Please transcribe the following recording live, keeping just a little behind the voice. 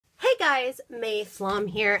guys, May Flom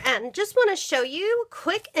here, and just want to show you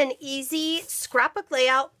quick and easy scrapbook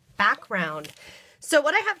layout background. So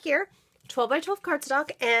what I have here, 12 by 12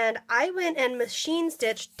 cardstock, and I went and machine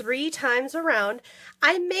stitched 3 times around.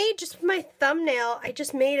 I made just with my thumbnail, I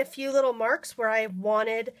just made a few little marks where I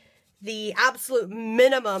wanted the absolute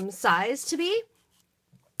minimum size to be.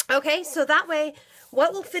 Okay, so that way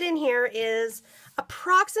what will fit in here is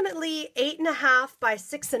approximately 8.5 by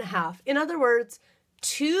 6.5. In other words,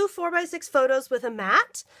 2 4x6 photos with a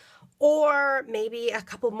mat, or maybe a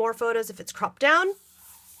couple more photos if it's cropped down.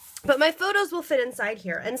 But my photos will fit inside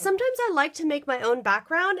here. And sometimes I like to make my own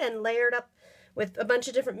background and layer it up with a bunch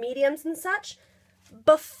of different mediums and such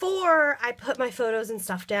before I put my photos and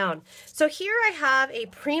stuff down. So here I have a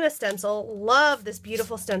Prima stencil. Love this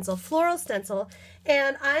beautiful stencil, floral stencil.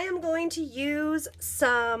 And I am going to use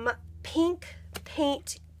some pink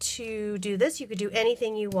paint to do this. You could do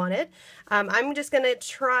anything you wanted. I'm just going to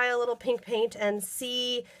try a little pink paint and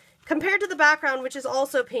see, compared to the background, which is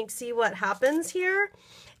also pink, see what happens here.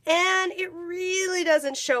 And it really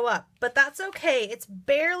doesn't show up, but that's okay. It's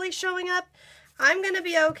barely showing up. I'm going to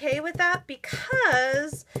be okay with that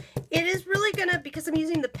because it is really going to, because I'm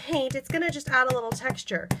using the paint, it's going to just add a little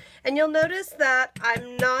texture. And you'll notice that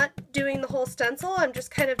I'm not doing the whole stencil. I'm just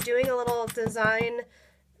kind of doing a little design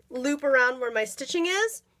loop around where my stitching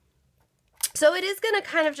is. So it is going to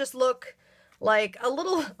kind of just look like a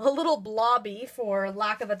little blobby, for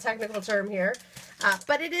lack of a technical term here,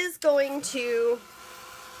 but it is going to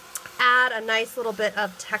add a nice little bit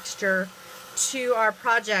of texture to our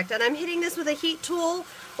project. And I'm hitting this with a heat tool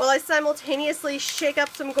while I simultaneously shake up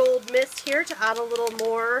some gold mist here to add a little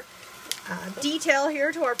more detail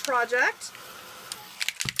here to our project.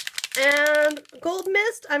 And gold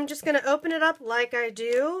mist, I'm just going to open it up like I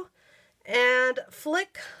do and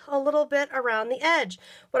flick a little bit around the edge.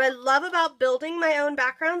 What I love about building my own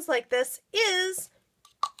backgrounds like this is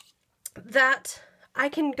that I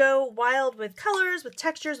can go wild with colors, with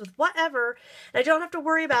textures, with whatever, and I don't have to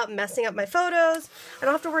worry about messing up my photos. I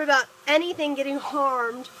don't have to worry about anything getting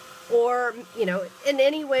harmed or, you know, in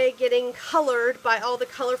any way getting colored by all the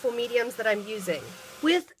colorful mediums that I'm using.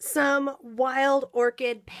 With some wild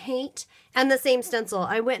orchid paint and the same stencil,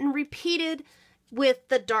 I went and repeated with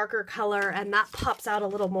the darker color, and that pops out a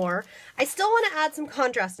little more. I still want to add some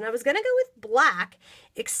contrast, and I was going to go with black,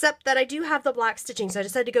 except that I do have the black stitching, so I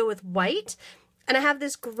decided to go with white. And I have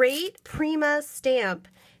this great Prima stamp.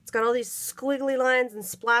 It's got all these squiggly lines and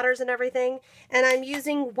splatters and everything. And I'm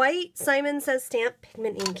using white Simon Says Stamp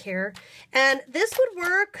pigment ink here. And this would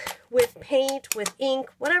work with paint, with ink,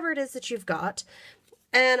 whatever it is that you've got.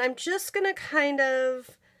 And I'm just going to kind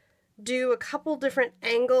of do a couple different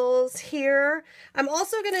angles here. I'm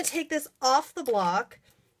also going to take this off the block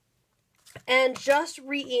and just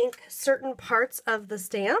re-ink certain parts of the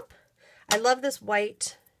stamp. I love this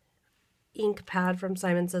white ink pad from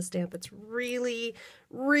Simon Says Stamp. It's really,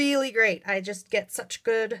 really great. I just get such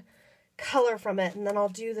good color from it. And then I'll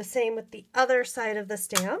do the same with the other side of the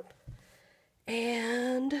stamp.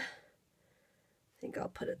 And I think I'll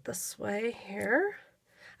put it this way here.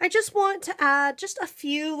 I just want to add just a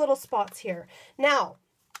few little spots here. Now,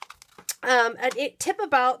 a tip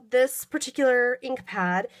about this particular ink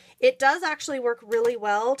pad, it does actually work really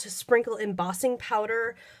well to sprinkle embossing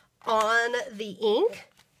powder on the ink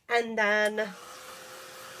and then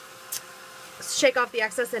shake off the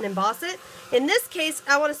excess and emboss it. In this case,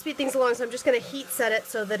 I want to speed things along, so I'm just going to heat set it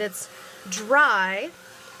so that it's dry.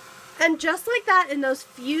 And just like that, in those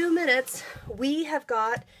few minutes, we have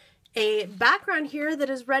got a background here that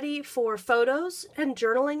is ready for photos and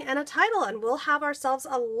journaling and a title, and we'll have ourselves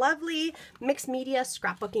a lovely mixed media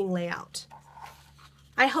scrapbooking layout.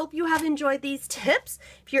 I hope you have enjoyed these tips.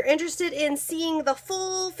 If you're interested in seeing the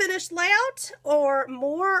full finished layout or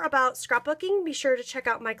more about scrapbooking, be sure to check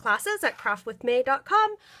out my classes at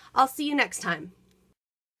craftwithmay.com. I'll see you next time.